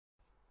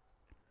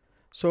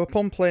So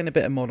upon playing a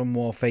bit of Modern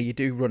Warfare, you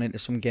do run into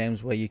some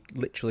games where you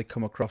literally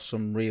come across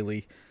some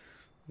really,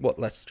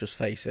 let's just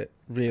face it,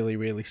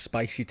 really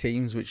spicy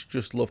teams which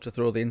just love to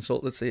throw the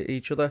insults at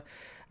each other.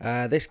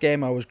 This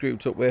game I was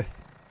grouped up with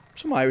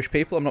some Irish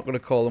people. I'm not going to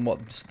call them what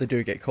they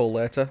do get called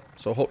later,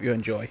 so I hope you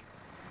enjoy.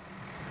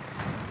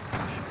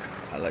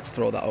 Let's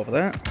throw that over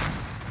there.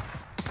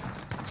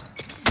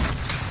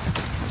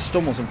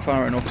 Stun wasn't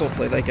far enough,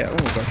 hopefully they get... Oh,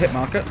 we've got a hit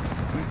marker.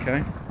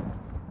 Okay.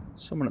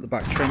 Someone at the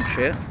back trench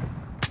here.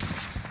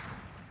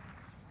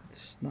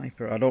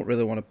 Sniper, I don't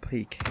really want to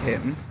peek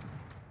him.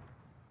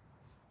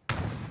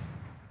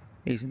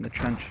 He's in the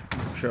trench.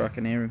 I'm sure I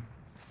can hear him.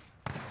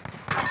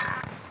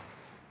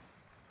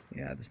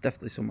 Yeah, there's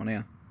definitely someone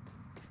here.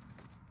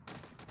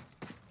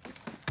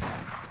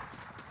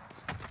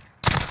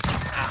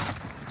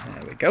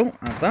 There we go,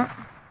 have that.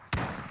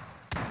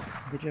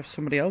 Did you have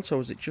somebody else or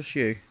was it just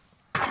you?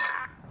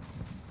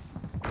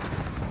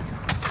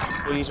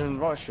 We're using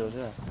riot shields,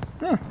 yeah.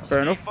 Oh,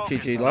 fair enough.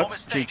 GG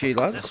lads. GG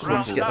lads. Where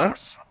did you get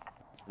that?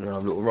 No,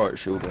 I've got a riot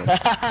shield on.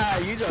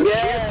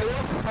 Yeah!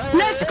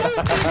 Let's go!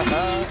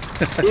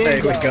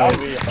 There we go.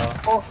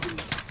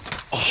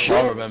 I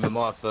remember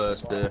my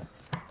first day.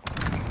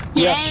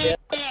 Yeah,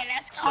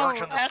 let's go!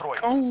 Search and destroy.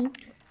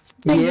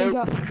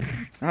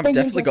 I've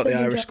definitely got the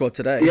Irish squad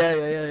today. Yeah.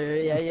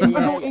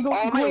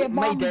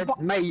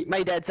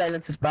 My dead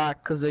silence is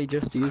back because they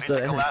just used it.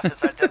 Critical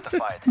assets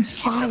identified.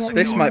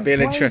 This might be an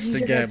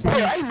interesting game.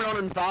 I'm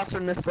running faster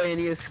than this way and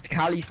he has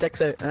Cali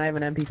sticks out and I have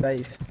an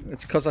MP5.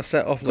 It's because I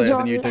set off later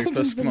than you do.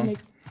 First, come on.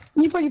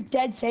 You put your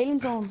dead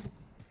silence on.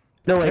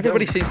 No,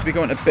 Everybody seems to be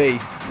going to B.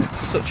 It's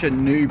such a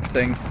noob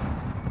thing.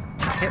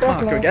 Hit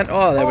marker again.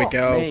 Oh, there we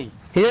go. He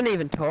didn't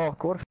even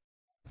talk. What?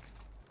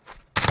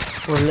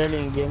 We're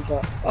learning a game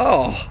chat.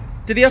 Oh,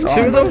 did he have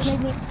two of those?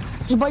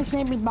 The boy's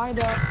name is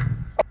Banter.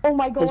 Oh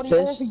my god, he's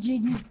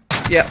RPG.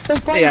 Yeah,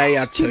 he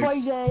had two.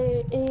 Boys,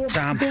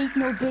 Damn. B,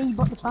 no B,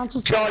 but the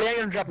chances. Charlie, I'm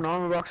gonna drop an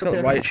armor box up Got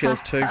there. the riot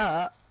shields too.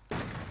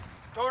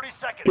 30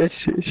 seconds. Get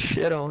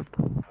shit on.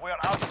 We are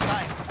out of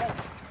time.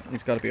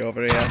 He's got to be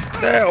over here.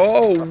 There.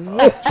 Oh,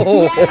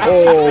 whoa.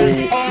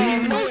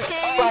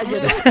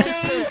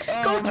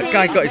 That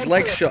guy got his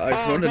legs shot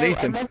out from underneath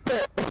him.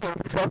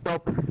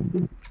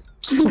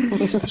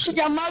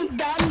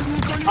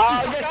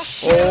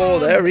 Oh,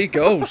 there he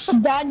goes.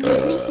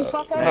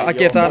 I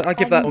give that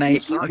an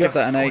 8. I give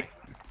that an 8.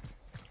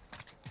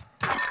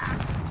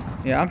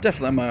 Yeah, I'm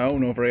definitely on my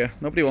own over here.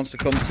 Nobody wants to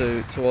come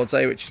towards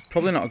A, which is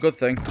probably not a good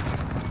thing.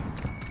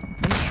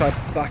 Let's try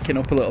backing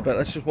up a little bit.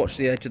 Let's just watch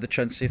the edge of the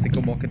trench, see if they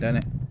come walking down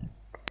it.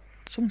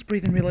 Someone's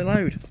breathing really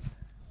loud.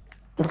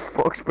 The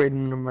fuck's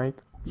breathing them, mate?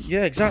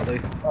 Yeah, exactly.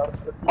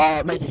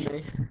 Maybe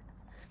me.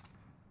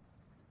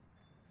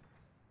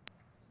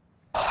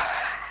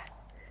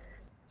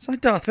 It's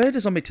like Darth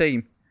Vader's on my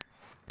team.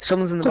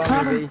 Someone's in the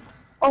bottom.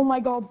 Oh my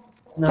god.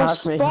 No,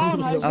 that's me.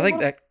 I think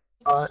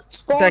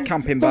they're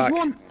camping back.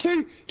 There's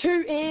 1,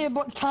 2 A,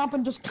 but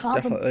camping, just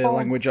camping. Definitely a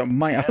language I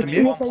might have to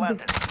mute.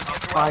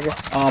 Planted.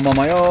 I'm on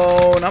my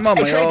own. I'm on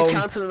my I own. tried to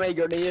cancel my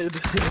grenade.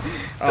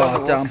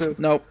 Oh damn!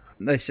 Nope,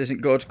 this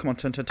isn't good. Come on,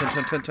 turn.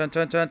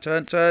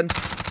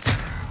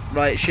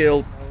 Right,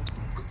 shield.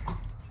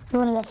 You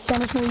wanna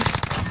finish me?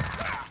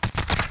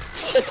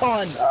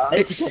 On.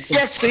 It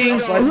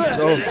seems like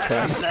oh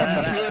Christ.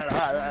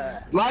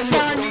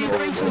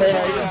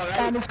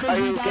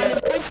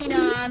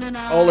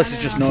 All this is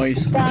just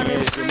noise.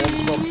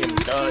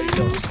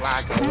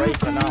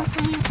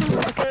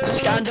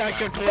 Stand out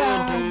your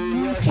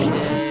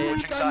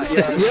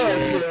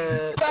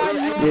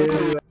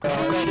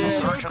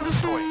Search and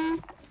destroy.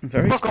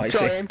 Very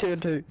spicy.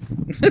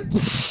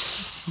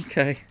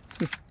 Okay.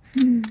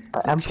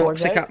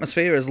 Toxic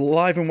atmosphere is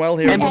live and well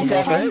here in Modern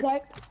Warfare.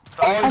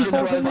 Captures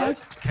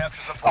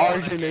a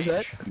bomb.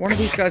 One of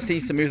these guys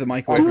needs to move the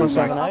mic away from us.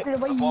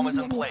 The bomb is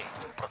in play.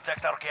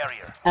 Protect our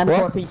carrier.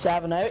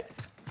 M4P7 out.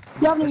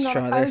 Let's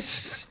try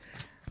this.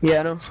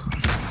 Yeah, I know.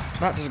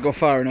 That doesn't go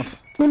far enough.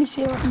 When you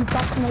see what you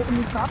got out and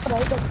you drop it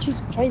out, like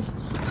Jesus Christ.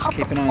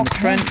 Keep an eye on the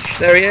trench.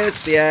 There he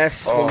is.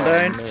 Yes, one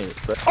down.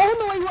 Oh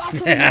no, I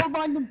actually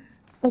wallbanged him.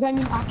 Like I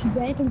mean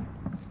accidentally.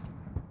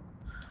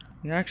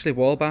 You actually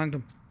wallbanged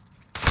him.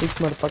 This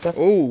motherfucker.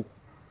 Oh,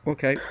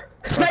 okay.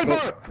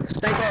 Sniper!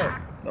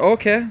 Sniper!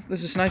 Okay,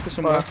 there's a sniper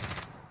somewhere.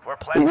 We're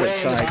He's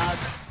planted. outside.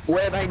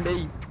 Where behind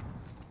me?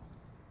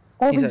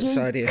 He's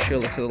outside here,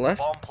 shoulder to the left.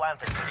 Bomb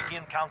planted.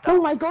 Begin Oh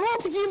countdown. my god,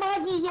 RPG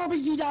man, there's no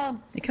RPG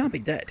down. He can't be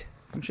dead.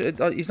 I'm sure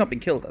he's not been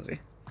killed, has he?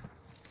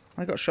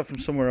 I got shot from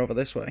somewhere over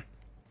this way.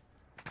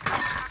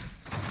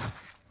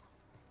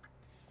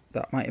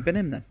 That might have been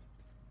him then.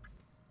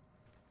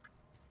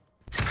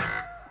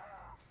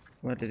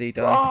 Where did he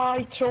die? Oh,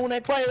 he's thrown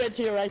it. Play it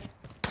to your right.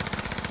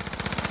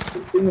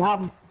 You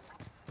have him.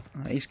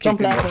 He's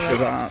keeping watch of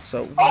that,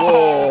 so...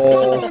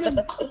 Whoa!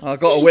 I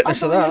got a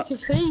witness of that.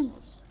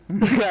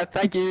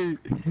 Thank you.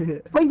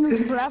 Wait, there's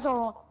a glass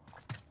or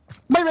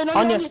wait, no,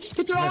 There's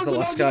the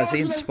last guy, is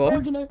he in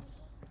spawn?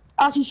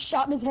 As he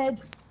shot in his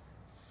head.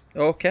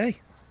 Okay.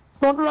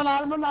 Run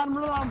at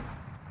him.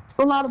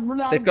 Run out,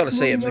 run out. They've got to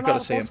see him. You're They've got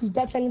not to see him. supposed to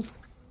be dead silence.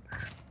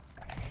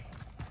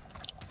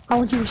 I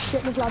want you to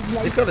shit this lad's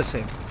They've life. got to see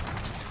him.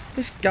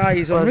 This guy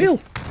is unreal.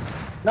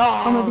 No!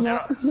 I'm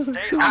gonna be Stay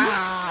hungry. There's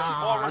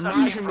more where that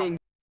came from.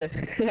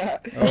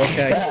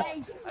 Okay.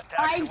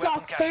 I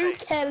got 2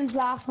 kills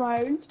last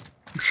round.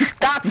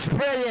 That's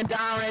brilliant,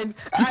 Darren!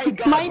 I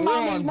got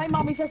My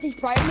mommy says she's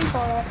proud of me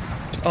for it.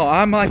 Oh,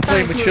 am I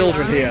playing with Thank you,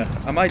 children Ryan. here?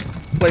 Am I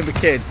playing with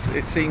kids?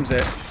 It seems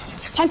it.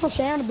 Thanks for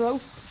sharing it, bro.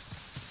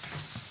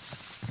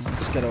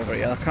 Let's get over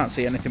here. I can't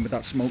see anything with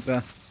that smoke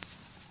there.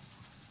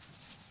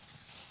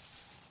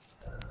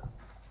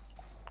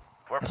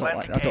 We're I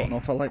planting don't know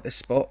if I like this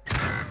spot.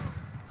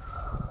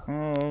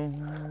 Oh, I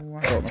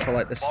don't know if I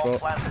like this Bomb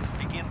spot. planted.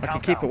 Begin I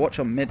can keep a countdown. watch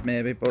on mid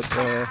maybe, but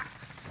sort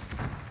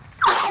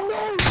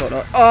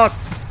of, oh,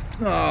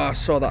 I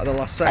saw that at the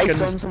last I second.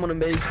 stunned someone in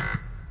B.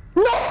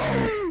 No!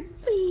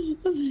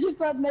 Just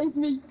that made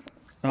me.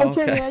 Oh,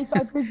 Okay, okay.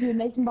 I put you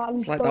making battle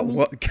and It's like that, stormy.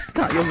 what,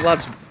 that young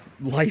lad's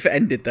life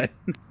ended then.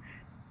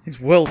 His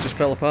world just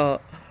fell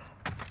apart.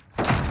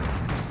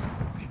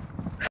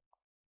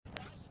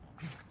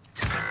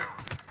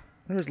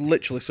 There's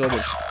literally so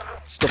much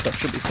stuff that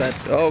should be said.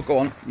 Oh, go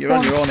on. You're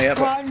on your own here.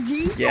 But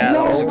yeah,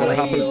 that wasn't going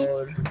to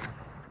happen.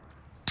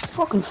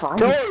 Fucking fine.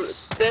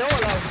 They all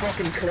have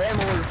fucking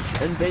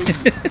claymores in B.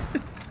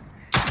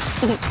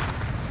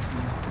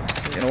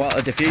 You know what?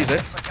 I'll defuse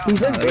it. He's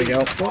in There we B. go.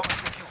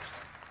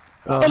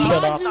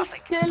 Imagine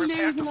still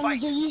losing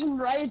and you're using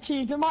riot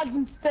cheats.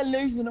 Imagine still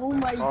losing. Oh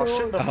my Oh,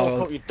 shut the god.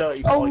 fuck up, you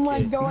dirty Oh spike my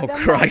kid. god. Oh,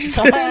 Imagine Christ.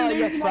 still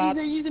losing and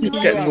you're using It's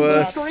riot getting cheats.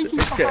 worse. Crazy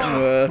It's getting fuck.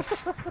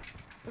 worse.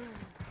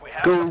 We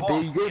have Go the B,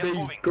 bomb. go Get B,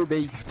 moving. go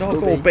B. Don't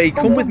go B.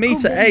 Come with me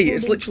Go to B, A. go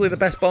It's B. literally the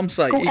best bomb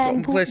site. Go You've got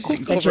M, go- places you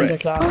can go cover it.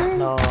 class.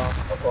 No,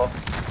 fuck off.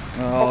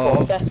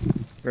 Oh,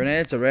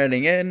 grenades are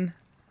raining in.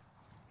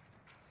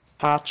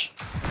 Hatch.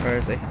 Where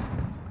is he?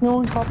 No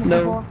one caught me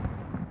so far.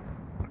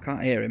 I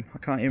can't hear him. I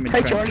can't hear him in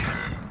Hey, the George. trench.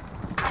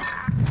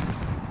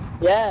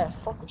 Yeah,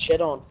 fucking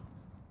shit on.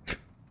 I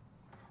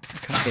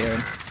can't hear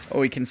him.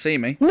 Oh, he can see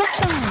me. No!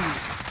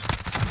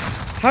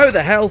 How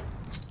the hell?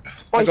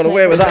 I got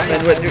away with that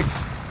then.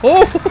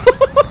 Oh!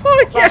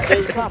 Yes!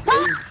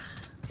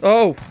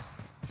 Oh!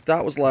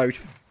 That was loud.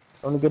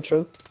 On a good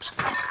truth.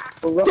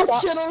 Get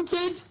shit on,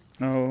 kid!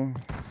 No.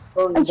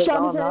 And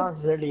Sean's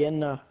head. Really in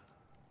there.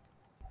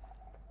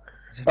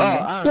 Is it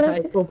Oh, me?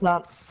 Aaron, go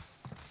plant.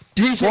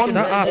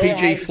 That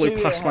RPG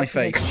flew past my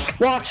face.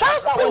 Watch!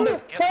 That window!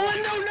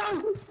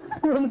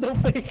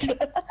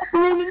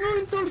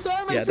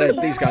 Yeah,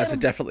 these guys are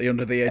definitely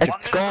under the age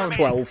It's of gone.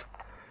 12.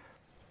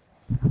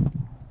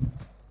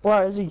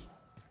 Where is he?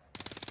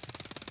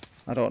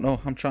 I don't know.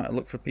 I'm trying to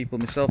look for people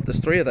myself. There's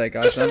 3 of their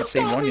guys. I haven't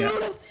seen one yet.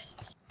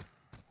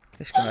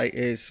 This guy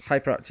is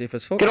hyperactive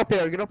as fuck. Get up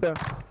here, get up here.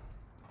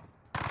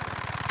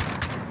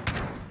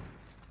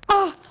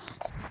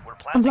 We're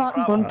planting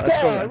Bravo. Let's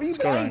go around. Let's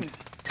go around.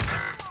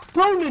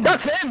 Ronan!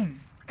 That's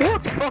him!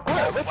 What the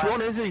fuck? Which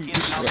one is he? Begin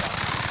countdown.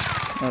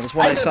 No, there's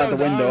one outside the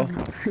window.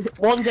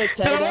 One's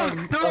outside.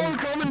 They're all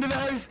coming to the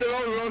house, they're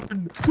all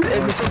running.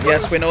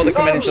 Yes, we know they're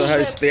coming into the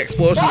house. The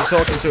explosions are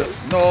talking to it.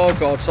 No,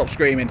 God, stop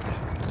screaming.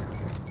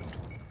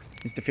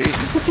 He's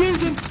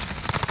defusing.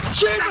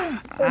 Shoot him!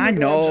 I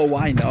know,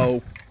 I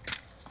know.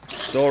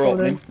 Door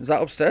opening. Is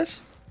that upstairs?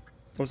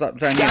 Or was that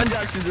down here?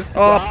 Scanjax is just...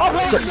 Oh,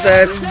 it's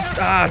upstairs.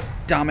 Ah,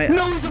 damn it.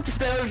 No, he's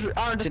upstairs. Aaron,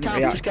 just Didn't come,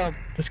 react. just come.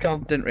 Just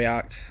come. Didn't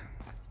react.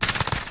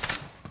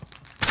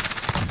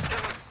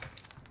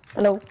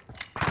 Hello.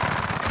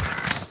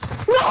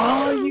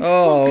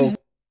 Oh.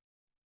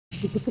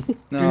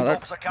 No,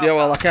 that's... Yeah,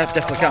 well,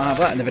 definitely can't have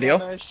that in the video.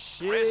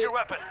 Raise your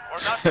weapon.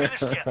 We're not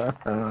finished yet.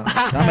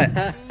 Damn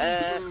it.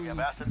 We have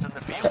assets in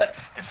the field.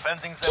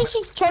 Defending them.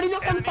 She's turning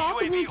up on Enemy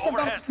fast and UAV weeks. I've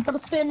overhead. got a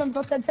statement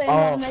about that saying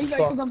Oh, that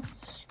fuck.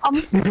 I'm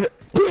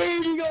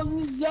speeding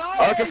on Zion.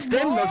 Oh, the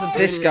stem doesn't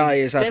This guy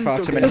has had far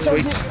too many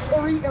sweets. It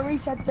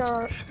resets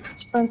your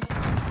sprint.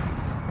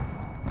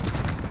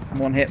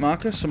 One hit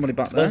marker. Somebody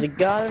back There's a there.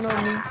 guy on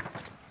me.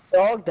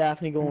 Dog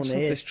definitely going What's up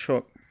in. this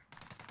truck?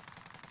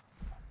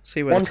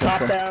 See where One it's come top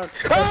from. down.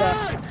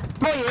 Ah!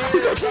 They're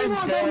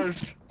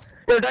downstairs.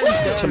 They're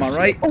downstairs. To my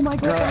right. Oh my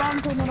god, the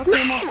ram's going on a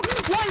claim up.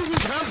 Why is he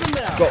camping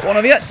there? Got one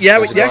of you? Yeah,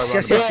 yes. Oh,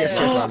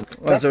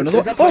 is there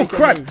another one? Oh,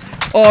 crap!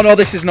 Oh no,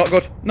 this is not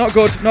good. Not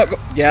good, not good.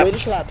 Yeah.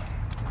 Swedish lad.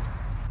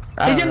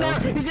 He's in there.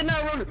 He's in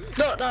there. Run.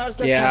 No, that's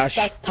Yeah,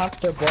 that's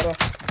Doctor Butter.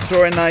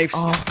 Throwing knives.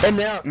 In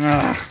there.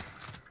 Ah.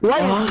 Why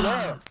is he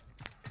there?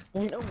 I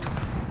know.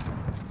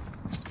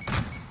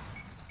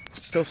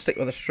 Still stick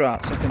with the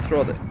strat, so I can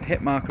throw the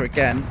hit marker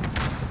again.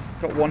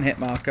 Got one hit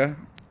marker.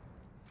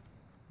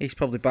 He's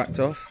probably backed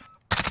off.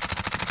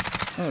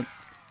 Oh.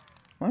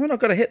 Why have I not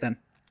got a hit then?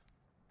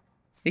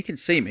 He can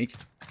see me.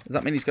 Does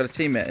that mean he's got a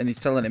teammate and he's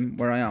telling him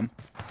where I am?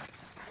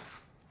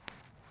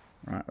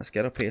 Right, let's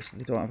get up here so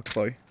they don't have a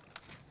clue.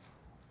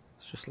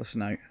 Let's just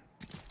listen out.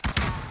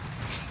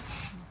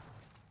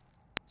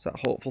 Is that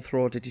a hopeful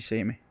throw or did you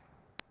see me?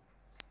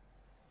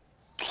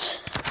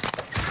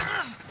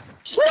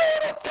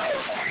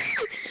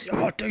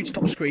 Oh, dude,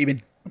 stop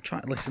screaming. I'm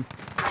trying to listen.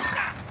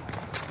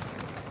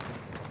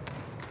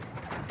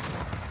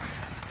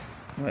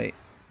 Wait.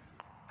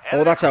 Oh,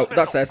 Enemy that's out. cruise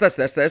That's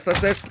missile. theirs.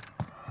 That's theirs.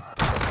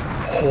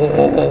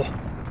 Oh.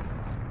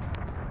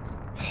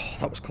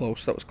 That was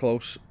close. That was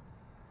close.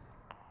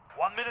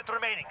 1 minute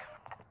remaining.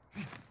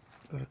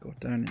 Gotta go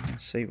down and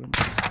see them.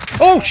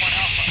 Oh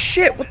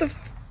shit! What the?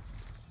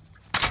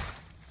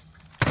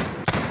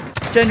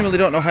 Genuinely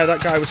don't know how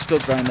that guy was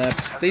stood down there.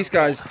 These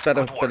guys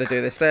better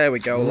do this. There we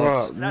go,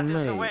 lads. That is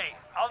the Mate. way.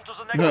 On to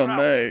the next Oh round.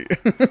 mate.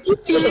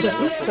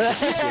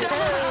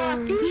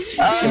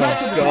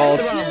 Oh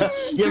God.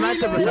 You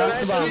meant to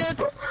protect the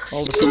bomb.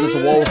 All of a sudden there's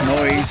a wall of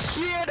noise.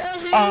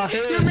 Oh,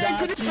 here's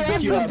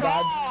that. You are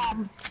bad.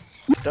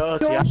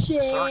 Your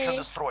shit. Search and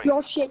destroy.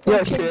 Your shit.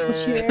 Your shit. Your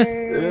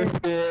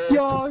shit.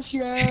 Your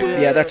shit.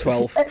 Yeah, they're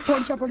 12.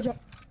 Punch up.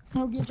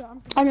 No good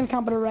job. I'm gonna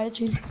camp at a riot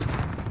shield.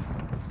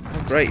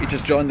 Oh, great, you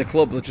just joined the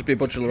club. There'll just be a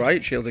bunch of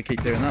riot shields that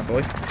keep doing that,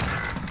 boy.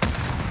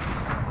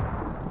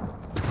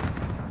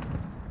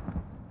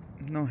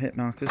 No hit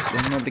markers.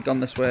 There's nobody gone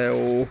this way.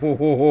 Oh, ho,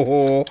 ho, ho,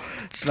 ho.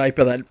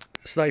 Sniper then.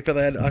 Sniper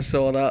then. I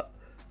saw that.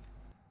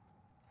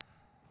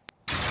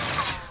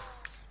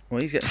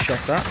 Well, he's getting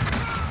shot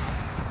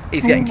at.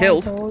 He's getting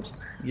killed.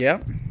 Yeah.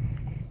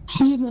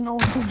 He's an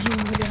old G.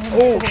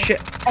 Oh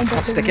shit. I'll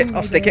stick it.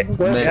 I'll stick it.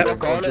 Mate, Yep. I've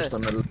got just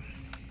on the...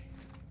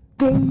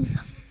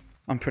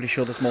 I'm pretty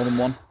sure there's more than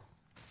one.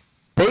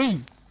 B.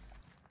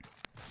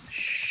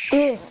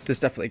 Yeah. There's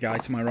definitely a guy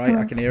to my right.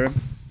 I can hear him.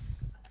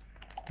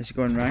 Is he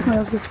going right?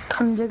 I'll get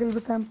conjuggle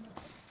with them.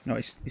 No,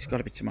 he's got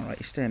to be to my right.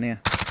 He's staying here.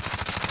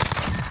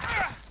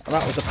 Oh,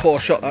 that was a poor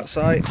shot that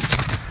side.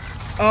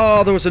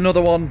 Oh, there was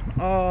another one.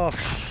 Oh,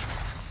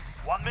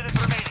 1 minute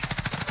remaining.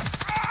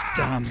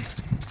 damn.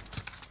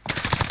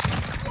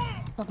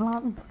 Stop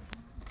laughing.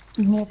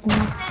 Nothing.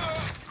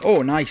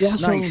 Oh, nice,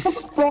 nice. What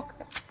the fuck?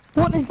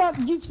 What is that?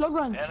 Jeep slug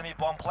runs. Enemy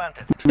bomb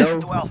planted. No.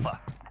 To Alpha.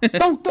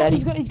 Don't.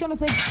 He's gonna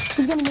think.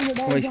 He's gonna move it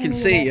there. Well, he can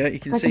see you. He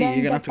can see you. You're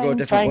gonna have to go a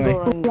different way.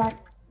 Right.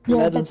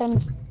 Yeah, that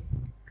sounds.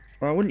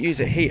 Well, I wouldn't use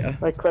it here.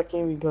 Right, quick,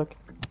 we quick.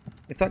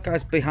 If that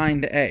guy's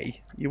behind A,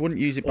 you wouldn't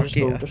use it back Just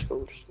go, here. just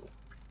go.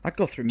 I'd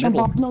go through Jump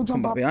middle. up, no, Come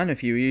jump back up. behind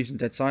if you were using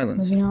dead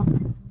silence. Maybe not.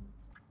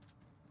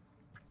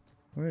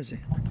 Where is he?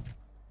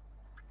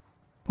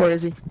 Where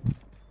is he?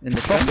 In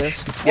the trench?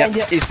 This. Yep,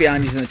 yeah. he's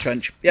behind. He's in the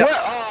trench. Yep.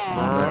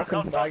 Oh,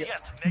 Not done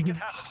yet. Make it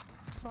happen.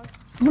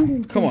 I'm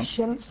doing Come on.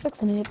 shit. I'm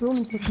 6 and 8. We're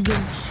only 50 games.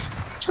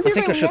 I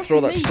think I should throw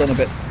that stun a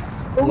bit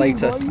Stun,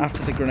 later, boys.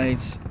 after the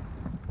grenades.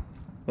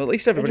 Well, at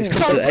least everybody's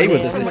come to A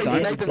with us this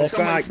time. Somebody's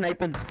Guy.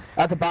 sniping.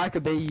 At the back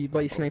of B,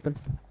 by sniping.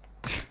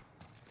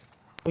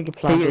 We could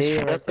plant He is A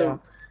shit right there. though.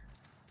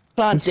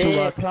 Plant He's so A,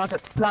 bad. plant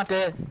it, plant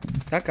A.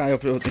 That guy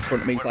up in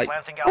front of me is like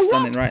Planting Oh, out.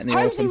 standing right in the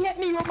How's he open.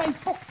 hitting me with my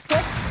foot stick?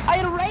 I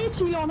had a riot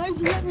shield on. How's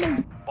he hitting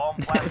me? Bomb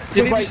planted.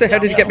 Did he just say, how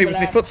did he get me with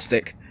my left. foot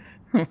stick?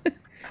 Don't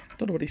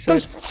know what he said.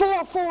 There's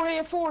 4A,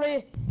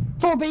 4B,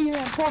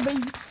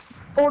 4B.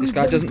 4 This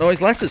guy doesn't know his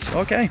letters.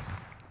 Okay.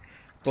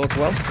 Bodes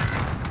well.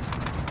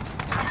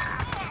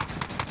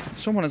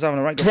 Someone is having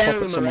a right good pop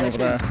at someone over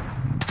there.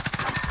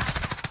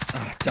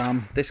 Oh,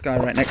 damn. This guy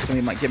right next to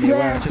me might give me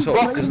away. I just hope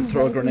he doesn't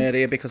throw a grenade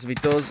here, because if he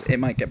does, it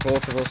might get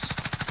both of us.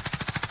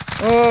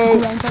 Oh!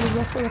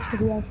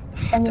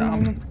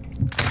 Damn.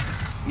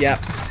 Yeah.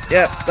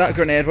 Yeah, that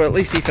grenade. Well, at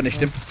least he finished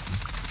him.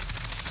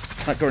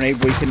 That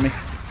grenade weakened me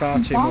far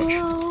too much.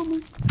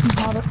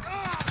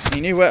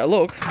 He knew where to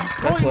look.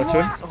 Fair play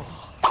to him.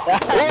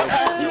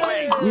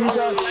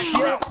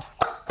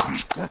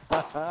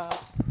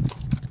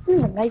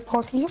 Night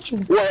party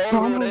action.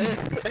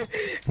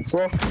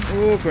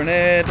 Oh,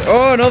 grenade.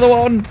 Oh, another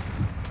one.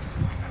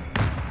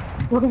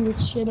 We're gonna get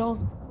shit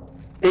on.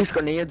 These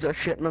grenades are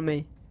shitting on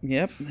me.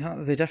 Yep,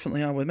 they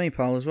definitely are with me,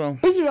 pal, as well.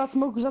 Who threw that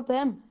smoke? Was that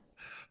them?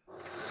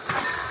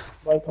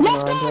 Right, coming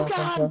Let's around go, here,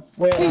 God! Banter.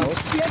 Wait, Eat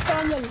shit,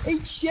 Daniel!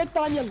 Eat shit,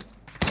 Daniel!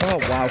 Oh,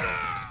 wow.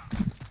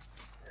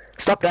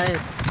 Stop dying.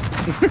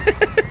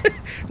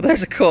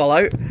 There's a call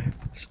out.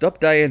 Stop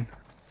dying.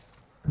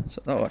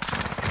 So, oh,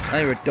 I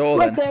hear a door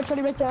Right then. there,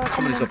 Charlie, right there.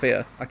 Somebody's up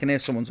here. I can hear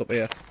someone's up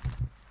here.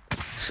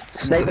 Someone's at the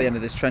Sniping. end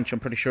of this trench, I'm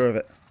pretty sure of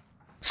it.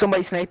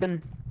 Somebody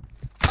sniping.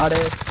 Are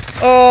they?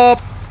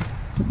 Oh!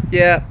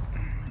 Yeah.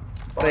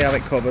 They have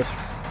it covered.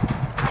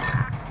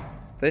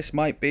 This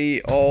might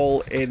be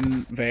all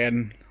in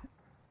vain.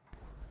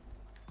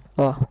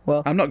 Oh,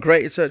 well. I'm not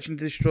great at search and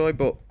destroy,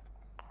 but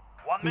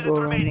 1 minute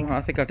remaining.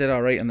 I think I did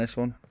alright on this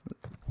one.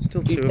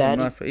 Still two of them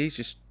daddy. left, but he's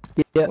just...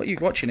 Yeah. What are you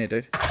watching here,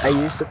 dude? I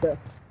used it there.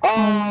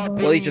 Oh,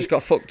 Well, he just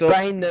got fucked up.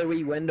 behind the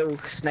wee window,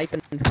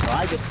 sniping.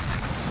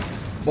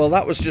 Well,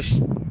 that was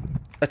just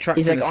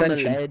attracting He's like on the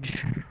attention.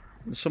 ledge.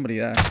 There's somebody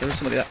there. There's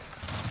somebody there.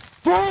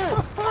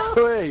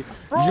 Hey,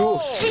 you're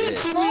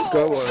shit.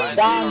 Go on.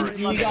 Dan,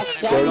 you got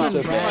Go seven,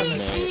 to man. bed,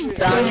 mate.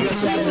 Down you go,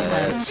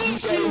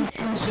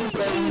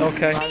 seven.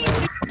 Okay.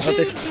 Oh,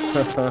 this...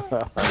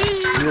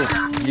 You're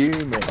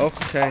fuming.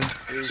 Okay.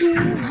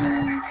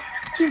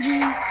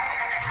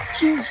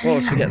 GG.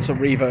 Well, so we get some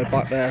reverb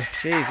back there.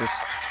 Jesus.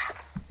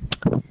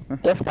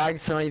 This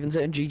bag's not even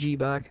sitting GG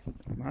bag.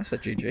 I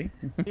said GG.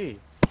 Hey.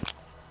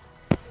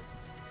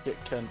 Get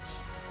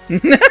cunts.